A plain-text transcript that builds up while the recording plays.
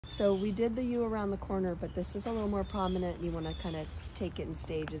So we did the U around the corner, but this is a little more prominent, and you want to kind of take it in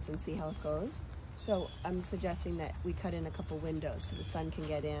stages and see how it goes. So I'm suggesting that we cut in a couple windows so the sun can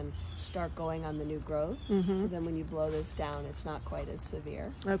get in, start going on the new growth. So then when you blow this down, it's not quite as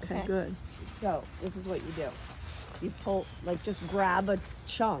severe. Okay, good. So this is what you do. You pull, like, just grab a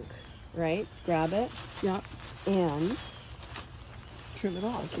chunk, right? Grab it. Yep. And Trim it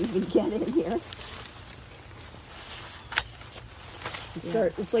off. you can get in here.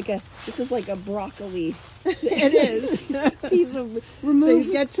 Start. It's like this is like a broccoli. It is. Piece of So remove.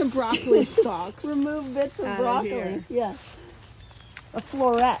 you get some broccoli stalks. Remove bits of out of broccoli. here. Yeah. A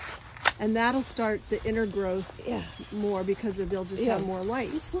floret. And that'll start the inner growth Yeah. more because they'll just Yeah. have more light.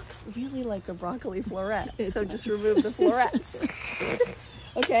 This looks really like a broccoli floret. It So does. just remove the florets.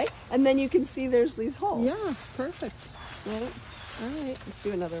 Okay. And then you can see there's these holes. Yeah, perfect. Right? All right. Let's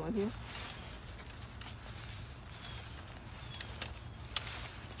do another one here.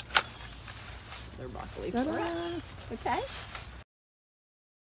 Another broccoli Ta-da. floret. Okay.